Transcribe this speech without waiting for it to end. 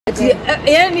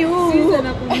Yani huu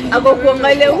hapo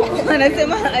kuangalia huko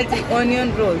anasema ati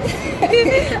onion rolls.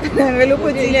 Angalia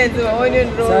huko chini anasema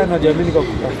onion rolls. Sana najiamini kwa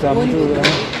kutafuta mtu.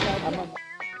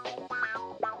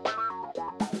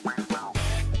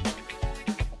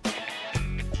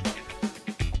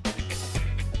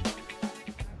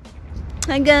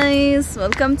 Hi guys,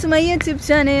 welcome to my YouTube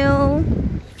channel.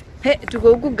 Hey, tuko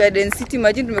huku Garden City,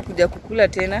 imagine tumekuja kukula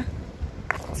tena.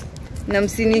 Na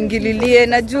msiniingililie,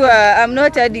 najua I'm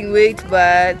not adding weight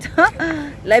but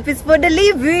life is for the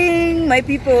living, my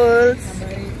peoples.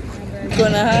 Niko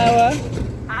na hawa.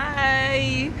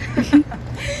 Hi.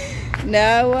 Na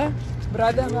hawa.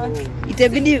 Brother man.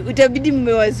 Itabidi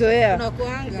mmewazoea.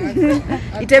 Unakuanga.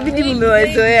 Itabidi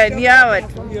mmewazoea ni hawa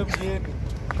tu.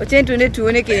 Wacha tuende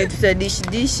tuone kenye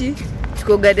tutadishi.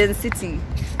 Tuko Garden City.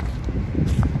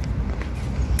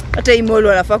 Hata imolo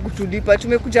wanafaa kutulipa.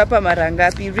 Tumekuja hapa mara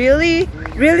ngapi?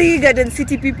 Really Garden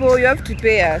City people, you have to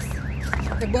pay us.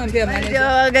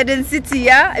 Garden City,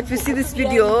 yeah. If you see this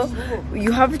video,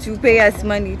 you have to pay us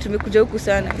money. Tumekuja huku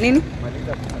sana. Nini?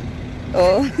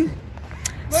 Oh.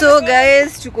 So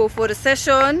guys, tuko photo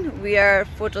session. We are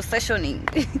photo sessioning.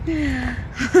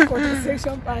 Photo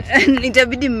session party.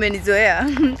 Nitabidi mmenizoea.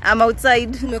 I'm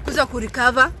outside. Tumekuja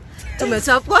kurecover.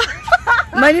 Tumechapwa.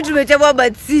 Mani tumechapwa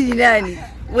but si nani.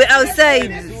 We're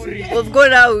outside. We've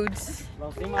gone out.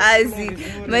 Azi.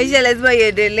 Maisha lazima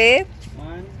iendelee.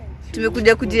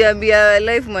 Tumekuja kujiambia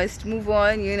life must move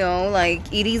on, you know, like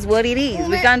it is what it is.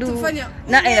 We can't do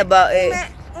nothing about it.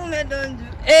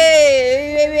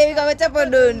 Hey, kama chapo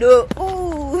dondo.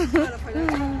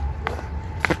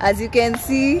 As you can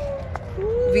see,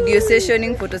 video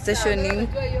sessioning, photo sessioning.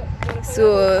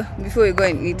 So before we go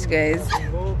and eat, guys.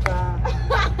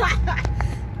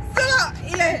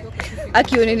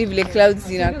 Akioneni vile clouds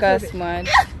zinakaa smart.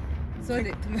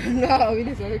 Sorry, tumeondoa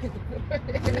wili sorry.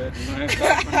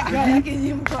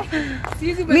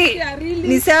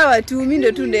 Ni sawa tu, mimi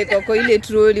ndo tu ndeka kwa ile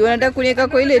trolley. Wanataka kuniweka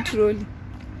kwa ile trolley.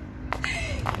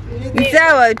 Ni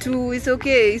sawa tu, it's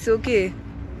okay, it's okay.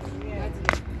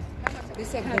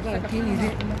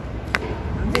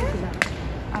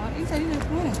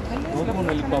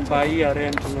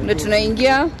 Ndio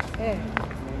tunaingia.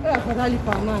 Afadhali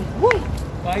pa nani.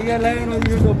 Paia leo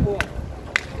ndio ndio poa.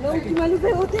 Leo ukimaliza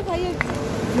yote kaya.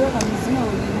 Ndio kabisa ni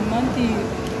manti.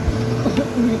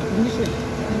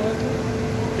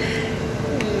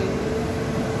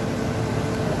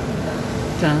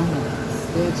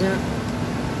 Ngoja.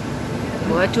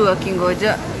 Watu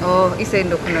wakingoja. Oh, isa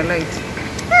ndo kuna light.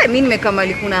 Mimi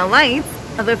nimekamali kuna light,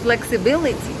 other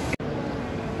flexibility.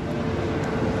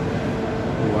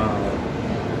 Wow.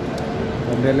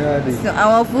 So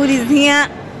our food is here.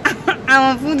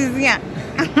 Our food is here.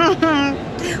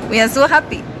 We are so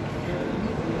happy.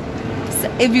 So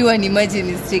everyone imagine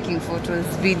is taking photos,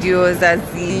 videos, as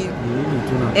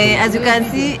you can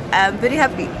see, I'm very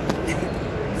happy.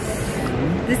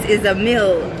 This is a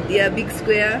mill, yeah, big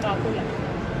square.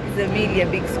 It's a mill, yeah,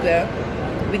 big square.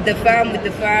 With the farm.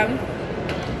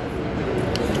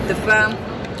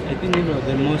 I think you know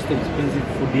the most expensive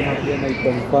food here when I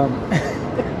confirm.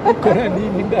 Kuna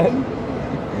nini ndani?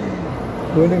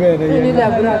 Kuna gani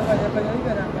na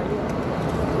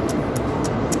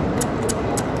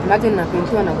Imagine na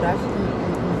pintua na brush.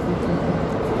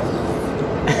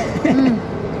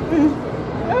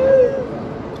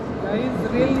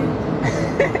 Guys, really?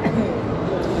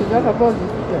 Sijaka pause.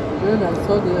 Wewe na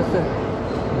soda yote.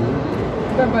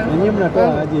 Nyinyi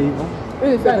mnatoa aje hivyo?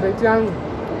 Hii favorite yangu.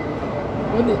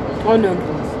 Onion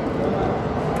rings.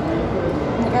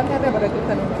 Nikataka baada ya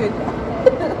kutanokea.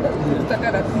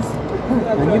 Nataka rafisi.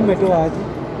 Nyinyi mmetoa aje?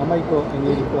 Kama iko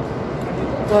yenye iko.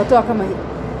 Toa kama hii.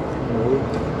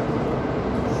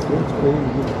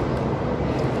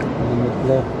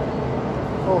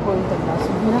 Oh,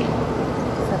 international.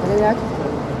 Sakale yake.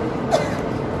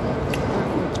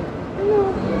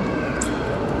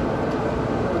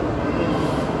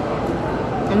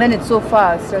 And then it's so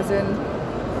fast, as in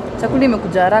chakula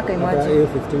imekuja haraka, imagine.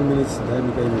 15 minutes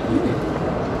ndani kwa imepika.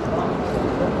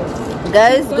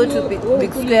 Guys, go to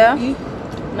big square.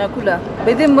 Nakula.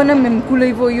 Bede mbona mmemkula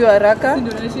hivyo hiyo haraka?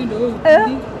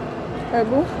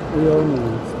 Hebu.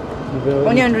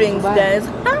 Onion rings, guys.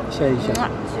 Shaisha.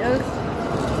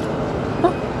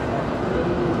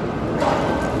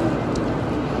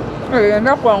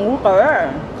 Enda kuanguka wewe.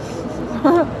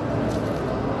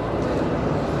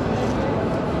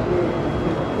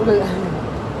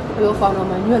 Huyo fana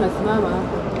manyo anasimama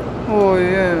hapo. Oh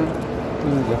yeah.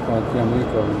 Ningefanya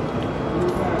mwiko.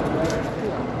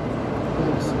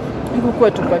 Niko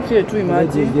kwa tupatie tu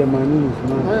imagine. Ndio manini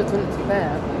Wewe tu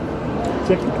nitibaya.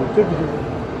 Check it.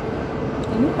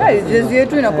 Hai, jezi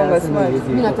yetu inakuanga smart.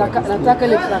 Mimi nataka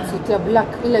ile tracksuit ya black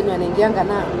ile yenye anaingianga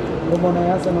nayo. Mbona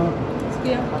yasa na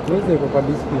Sikia. tuweze kwa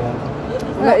display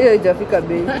hapa. Na hiyo haijafika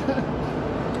bei.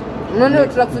 Unaona ile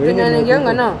tracksuit yenye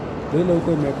anaingianga nayo? Ile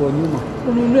huko imekuwa nyuma.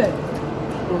 Ununue.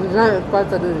 Ununue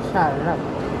kwanza ndio shara.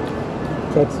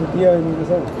 Tracksuit hiyo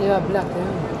nimesema. Hiyo black.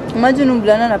 Imagine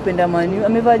mvulana anapenda mani,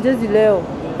 amevaa jezi leo.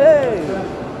 Hey.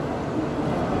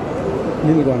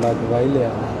 Mimi niko nataka kuvaa ile ya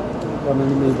kama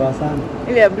nimeivaa sana.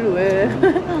 Ile ya blue wewe.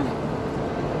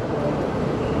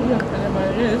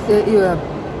 Hiyo ya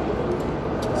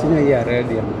Sina hii ya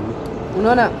red ya mimi.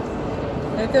 unaona?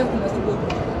 Nataka kuna Subo.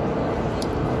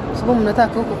 Subo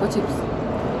mnataka huko kwa chips.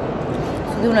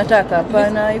 Sio unataka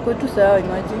hapana, iko tu sawa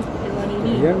imagine.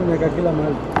 Yangu nimeka kila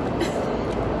mahali.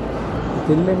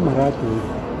 Tele maratu.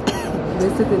 Ndio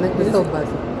tena kwa sababu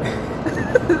basi.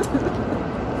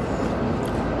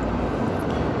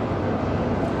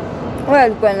 Wewe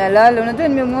alikuwa analala, unajua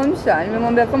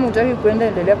nimemwambia kama utaki kwenda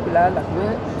endelea kulala.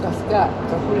 Tafika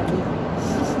chakula hiki.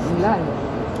 Nilale.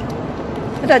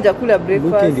 Hata hajakula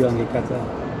breakfast. Luke ndio angekata.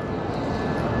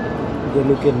 Ndio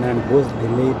Luke nani boss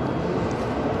delayed.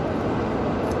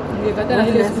 Ningekata na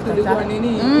ile siku ilikuwa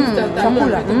nini?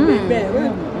 Chakula.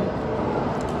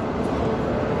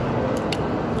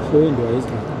 So ndio hizo.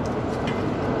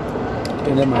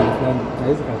 Kenda mahali fulani,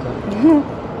 haizi kata.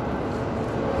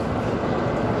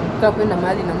 Kwenda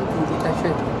mahali na mtu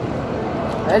utashe.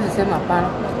 Hawezi sema hapana.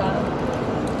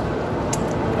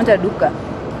 Hata duka.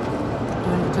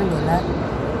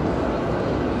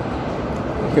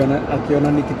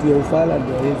 Akiona ni kitu ya ufala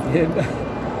ndio hawezi enda.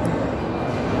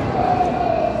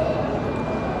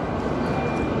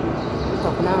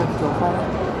 Kuna kitu ya ufala.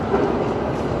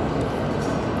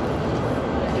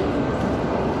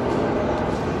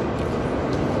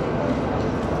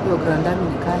 Hiyo grandami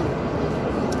ni kali.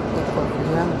 Kwa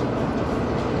yangu.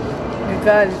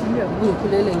 Nikali ndio. Huyu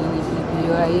kule ile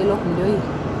nilio ya yellow ndio hii.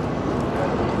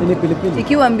 Ile pilipili.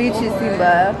 Ikiwa mbichi si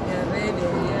mbaya.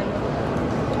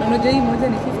 Unajua hii moja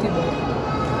ni 50 bob.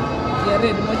 Ya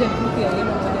red moja ni 50, ya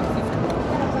yellow moja ni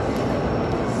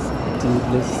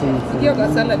 50. Hiyo kwa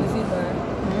salad si mbaya.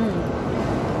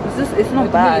 It's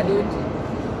not bad.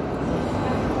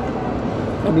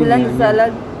 Nakulanga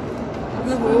salad.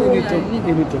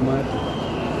 Ini tomato.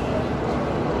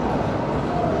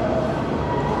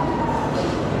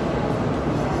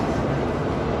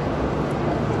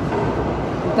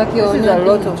 This is a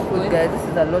lot of food, guys. This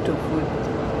is a lot of food.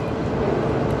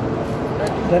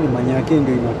 Ndani manyake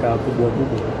ndio inakaa kubwa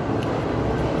kubwa.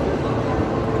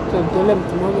 Tole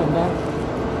mtu mmoja ndani.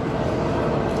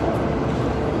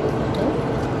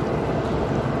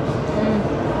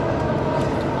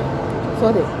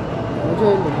 Sorry. Unajua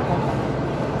ile nataka.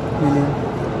 Nini?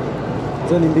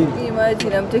 Zoni mbili.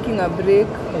 Imagine I'm taking a break.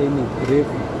 Hii ni break.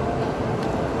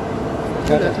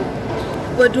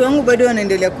 Watu wangu bado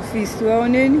wanaendelea kufisi,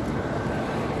 waoneni.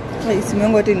 Simu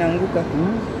yangu hata inaanguka.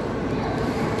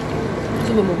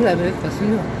 Sio mkula breakfast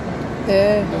sio?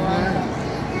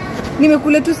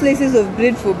 Nimekula 2 slices of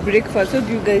bread for breakfast. What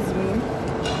do you guys mean?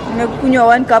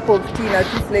 Nimekunywa 1 cup of tea na 2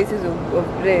 slices of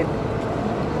bread.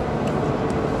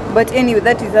 But anyway,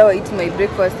 that is how I eat my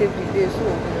breakfast every day. So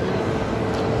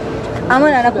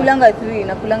ama nakulanga 3 actually.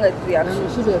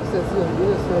 Shida ya sio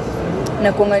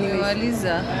Na kuanga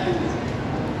nimemaliza.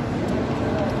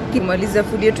 Kimaliza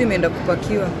food yetu imeenda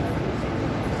kupakiwa.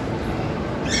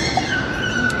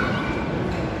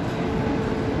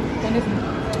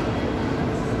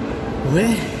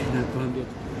 Nakwambia.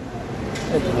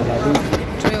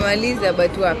 Tumemaliza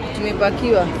but wapi?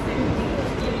 Tumepakiwa.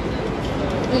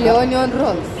 ile onion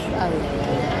rolls.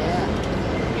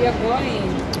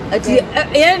 Ati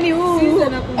yani huu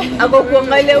ako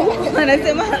kuangalia huko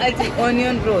anasema ati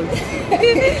onion rolls.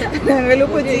 Angalia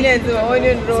huko chini anasema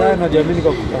onion rolls. Sasa najua mimi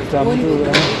niko kutafuta mtu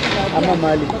ama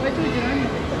mali.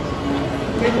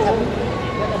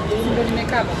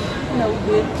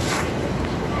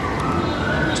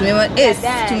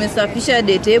 Tumesafisha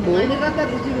the table.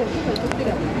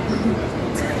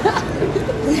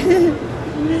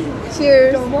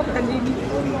 Cheers.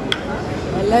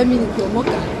 Alami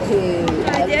nikiomoka.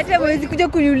 Hata mwezi kuja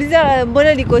kuniuliza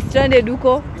mbona niko stranded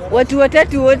huko. Watu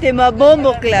watatu wote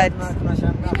mabombo clat.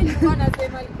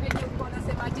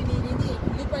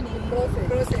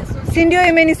 Si ndio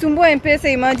imenisumbua M-Pesa,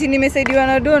 imagine nimesaidiwa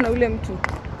na dona ule mtu.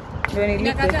 Ndio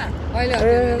nilipe.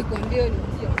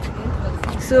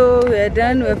 So we are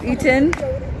done, we have eaten.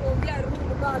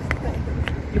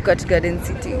 Look at Garden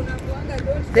City.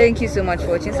 Thank you so much for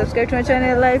watching. Subscribe to my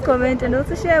channel, like, comment, and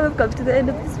also share. We've come to the end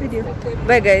of this video.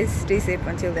 Bye guys, stay safe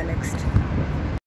until the next.